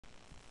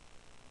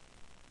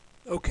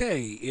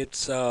Okay,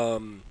 it's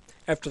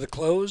after the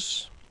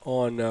close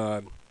on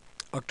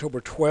October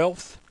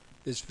 12th.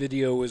 This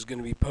video is going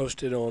to be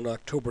posted on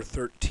October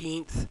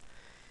 13th,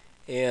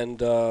 and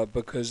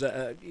because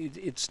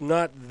it's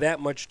not that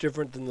much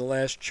different than the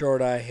last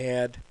chart I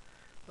had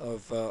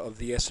of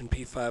the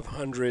S&P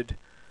 500,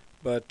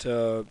 but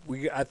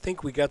I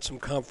think we got some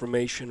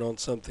confirmation on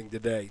something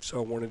today, so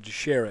I wanted to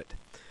share it.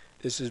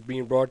 This is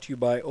being brought to you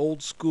by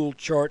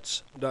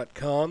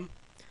oldschoolcharts.com.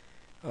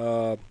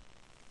 Uh,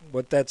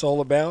 what that's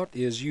all about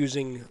is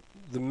using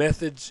the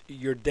methods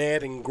your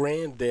dad and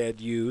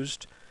granddad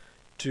used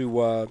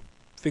to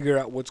figure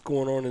out what's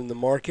going on in the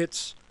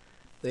markets.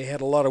 They had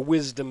a lot of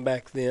wisdom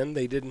back then.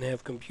 They didn't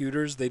have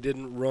computers. They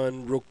didn't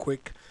run real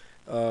quick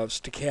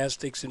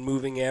stochastics and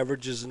moving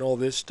averages and all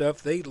this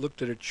stuff. They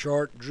looked at a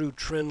chart, drew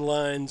trend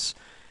lines,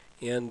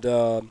 and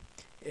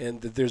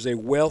there's a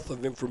wealth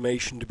of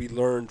information to be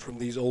learned from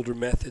these older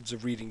methods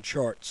of reading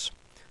charts.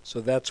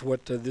 So that's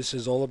what this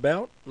is all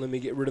about. Let me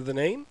get rid of the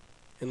name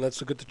and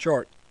let's look at the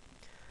chart.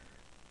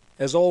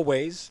 As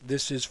always,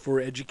 this is for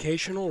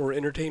educational or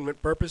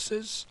entertainment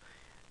purposes.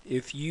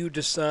 If you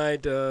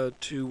decide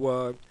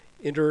to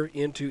enter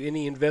into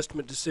any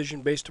investment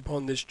decision based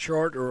upon this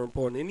chart or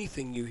upon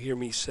anything you hear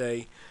me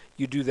say,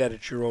 you do that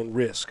at your own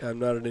risk. I'm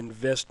not an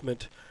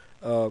investment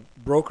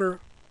broker,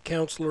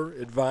 counselor,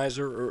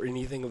 advisor, or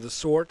anything of the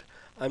sort.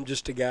 I'm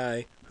just a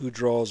guy who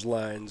draws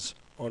lines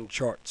on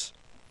charts.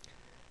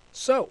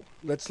 So,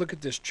 let's look at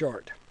this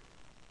chart.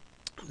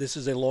 This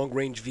is a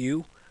long-range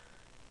view.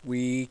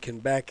 We can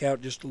back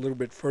out just a little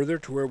bit further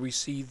to where we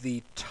see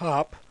the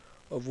top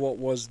of what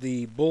was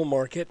the bull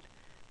market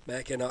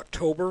back in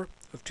October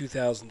of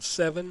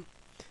 2007.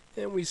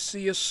 And we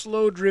see a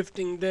slow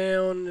drifting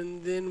down,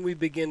 and then we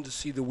begin to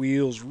see the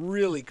wheels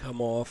really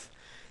come off.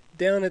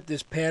 Down at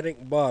this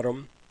paddock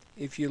bottom,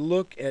 if you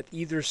look at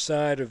either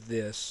side of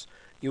this,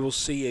 you will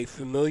see a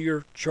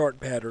familiar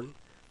chart pattern.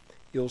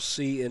 You'll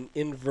see an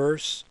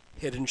inverse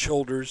head and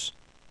shoulders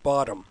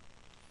bottom.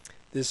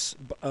 This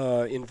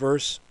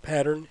inverse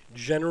pattern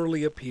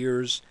generally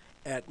appears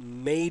at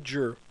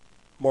major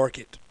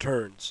market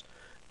turns.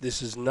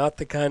 This is not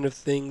the kind of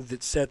thing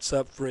that sets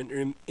up for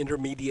an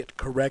intermediate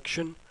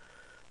correction.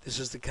 This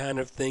is the kind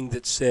of thing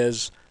that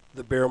says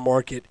the bear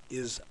market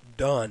is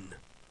done.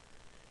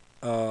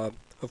 Of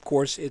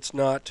course, it's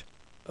not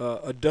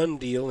a done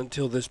deal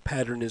until this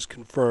pattern is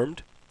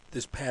confirmed.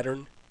 This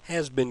pattern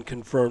has been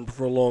confirmed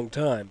for a long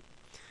time.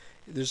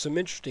 There's some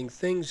interesting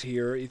things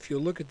here. If you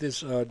look at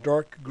this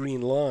dark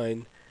green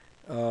line,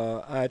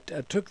 I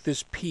took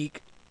this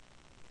peak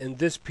and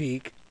this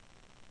peak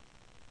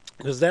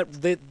because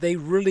they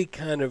really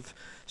kind of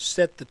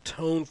set the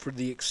tone for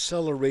the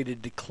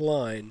accelerated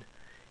decline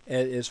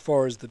as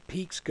far as the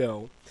peaks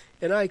go.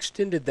 And I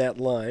extended that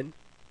line.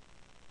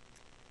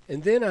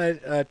 And then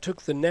I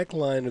took the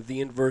neckline of the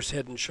inverse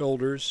head and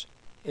shoulders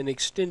and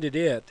extended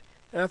it.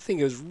 And I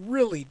think it was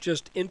really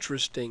just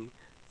interesting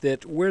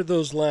that where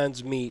those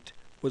lines meet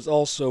was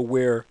also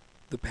where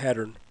the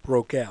pattern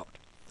broke out.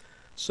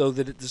 So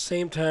that at the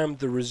same time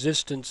the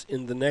resistance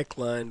in the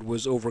neckline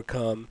was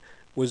overcome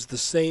was the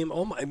same,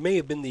 it may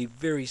have been the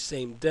very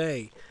same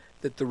day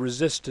that the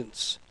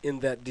resistance in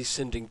that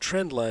descending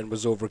trend line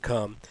was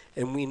overcome,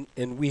 and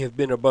we have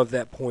been above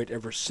that point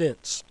ever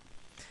since.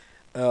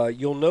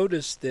 You'll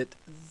notice that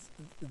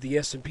the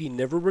S&P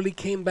never really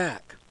came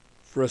back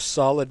for a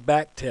solid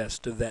back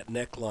test of that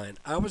neckline.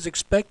 I was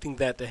expecting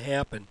that to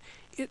happen.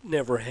 It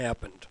never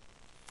happened.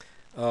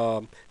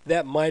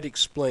 That might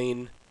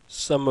explain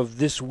some of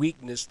this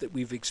weakness that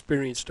we've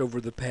experienced over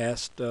the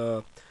past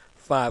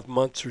 5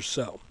 months or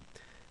so.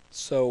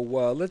 So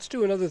let's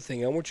do another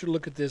thing. I want you to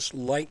look at this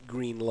light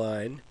green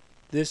line.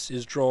 This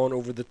is drawn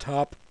over the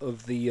top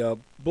of the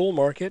bull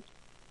market.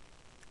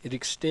 It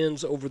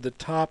extends over the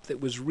top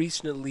that was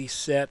recently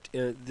set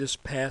this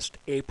past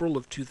April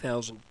of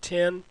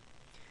 2010.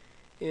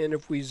 And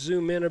if we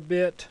zoom in a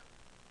bit,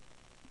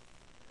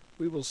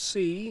 we will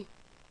see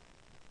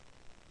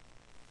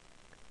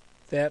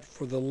that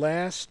for the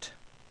last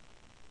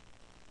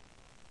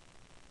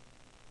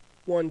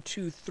 1,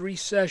 2, 3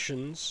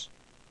 sessions,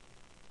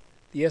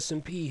 the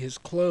S&P has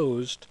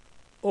closed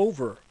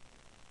over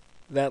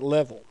that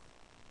level.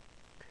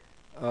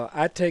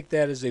 I take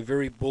that as a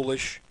very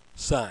bullish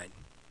sign.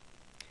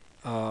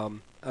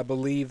 I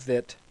believe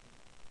that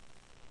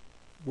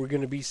we're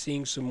going to be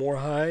seeing some more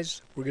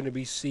highs. We're going to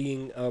be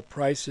seeing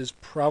prices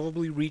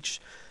probably reach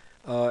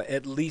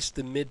at least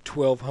the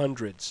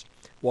mid-1200s.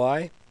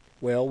 Why?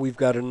 Well, we've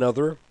got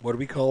another, what do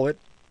we call it?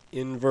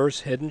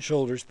 Inverse head and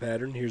shoulders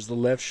pattern. Here's the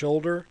left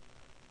shoulder,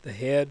 the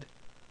head,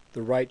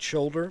 the right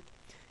shoulder.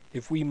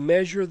 If we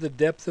measure the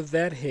depth of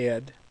that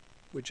head,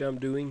 which I'm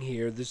doing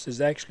here, this is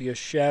actually a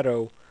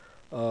shadow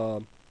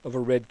of a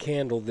red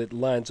candle that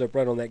lines up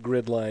right on that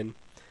grid line.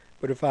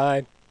 But if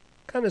I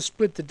kind of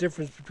split the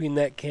difference between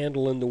that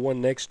candle and the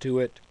one next to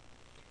it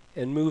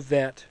and move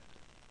that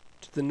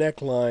to the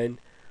neckline,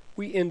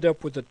 we end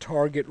up with a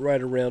target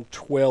right around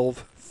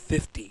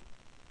 1250.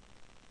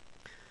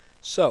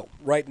 So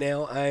right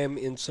now I am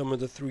in some of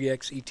the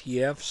 3X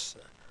ETFs.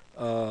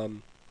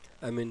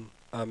 I'm in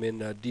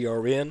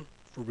DRN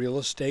for real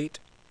estate,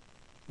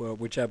 well,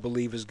 which I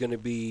believe is going to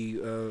be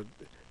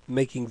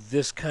making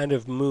this kind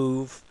of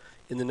move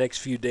in the next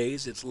few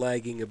days. It's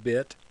lagging a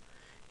bit,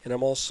 and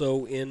I'm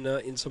also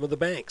in some of the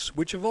banks,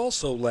 which have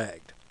also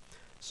lagged.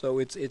 So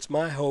it's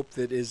my hope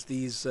that as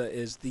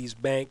these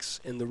banks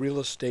and the real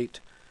estate,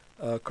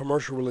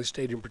 commercial real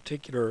estate in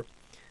particular,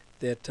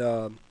 that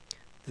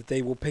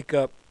they will pick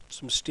up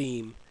some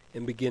steam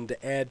and begin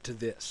to add to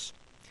this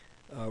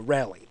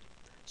rally.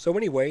 So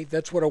anyway,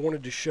 that's what I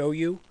wanted to show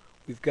you.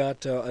 We've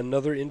got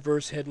another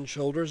inverse head and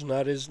shoulders,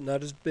 not as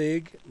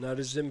big, not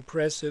as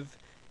impressive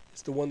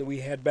as the one that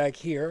we had back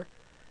here,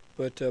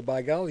 but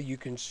by golly, you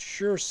can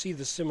sure see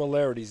the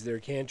similarities there,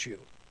 can't you?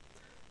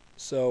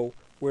 So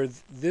where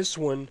this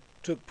one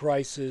took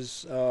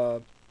prices,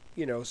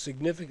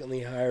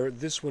 significantly higher,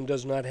 this one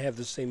does not have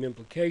the same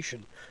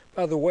implication.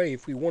 By the way,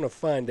 if we want to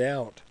find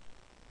out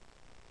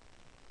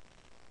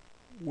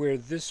where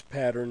this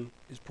pattern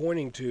is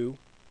pointing to,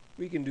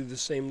 we can do the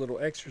same little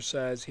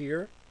exercise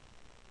here.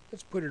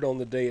 Let's put it on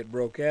the day it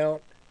broke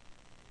out,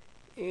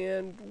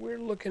 and we're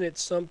looking at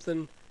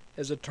something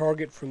as a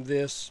target from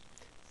this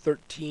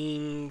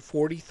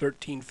 1340,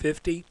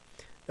 1350.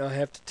 Now I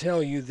have to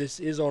tell you, this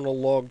is on a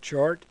log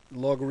chart,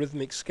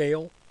 logarithmic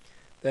scale,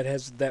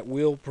 that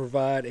will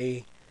provide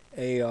a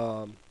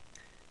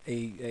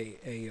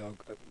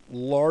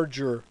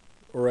larger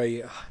or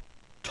a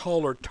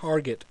taller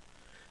target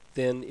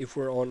than if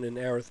we're on an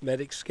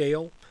arithmetic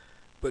scale.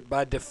 But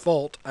by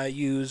default, I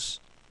use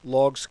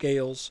log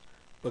scales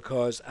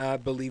because I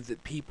believe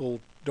that people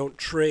don't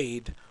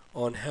trade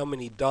on how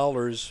many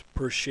dollars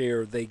per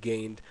share they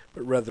gained,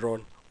 but rather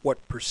on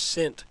what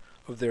percent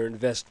of their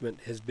investment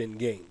has been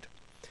gained.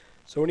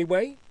 So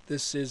anyway,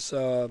 this is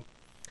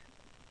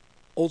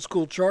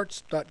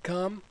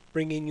oldschoolcharts.com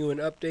bringing you an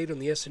update on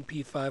the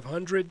S&P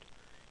 500.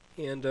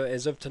 And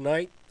as of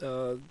tonight,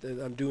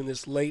 I'm doing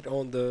this late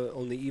on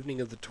the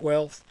evening of the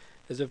 12th.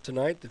 As of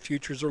tonight, the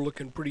futures are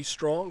looking pretty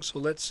strong. So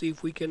let's see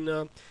if we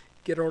can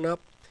get on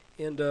up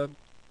and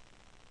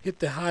hit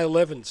the high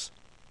 11s.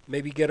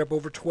 Maybe get up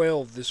over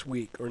 12 this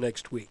week or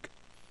next week.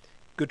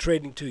 Good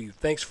trading to you.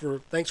 Thanks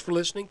for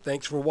listening.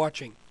 Thanks for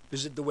watching.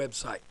 Visit the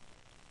website.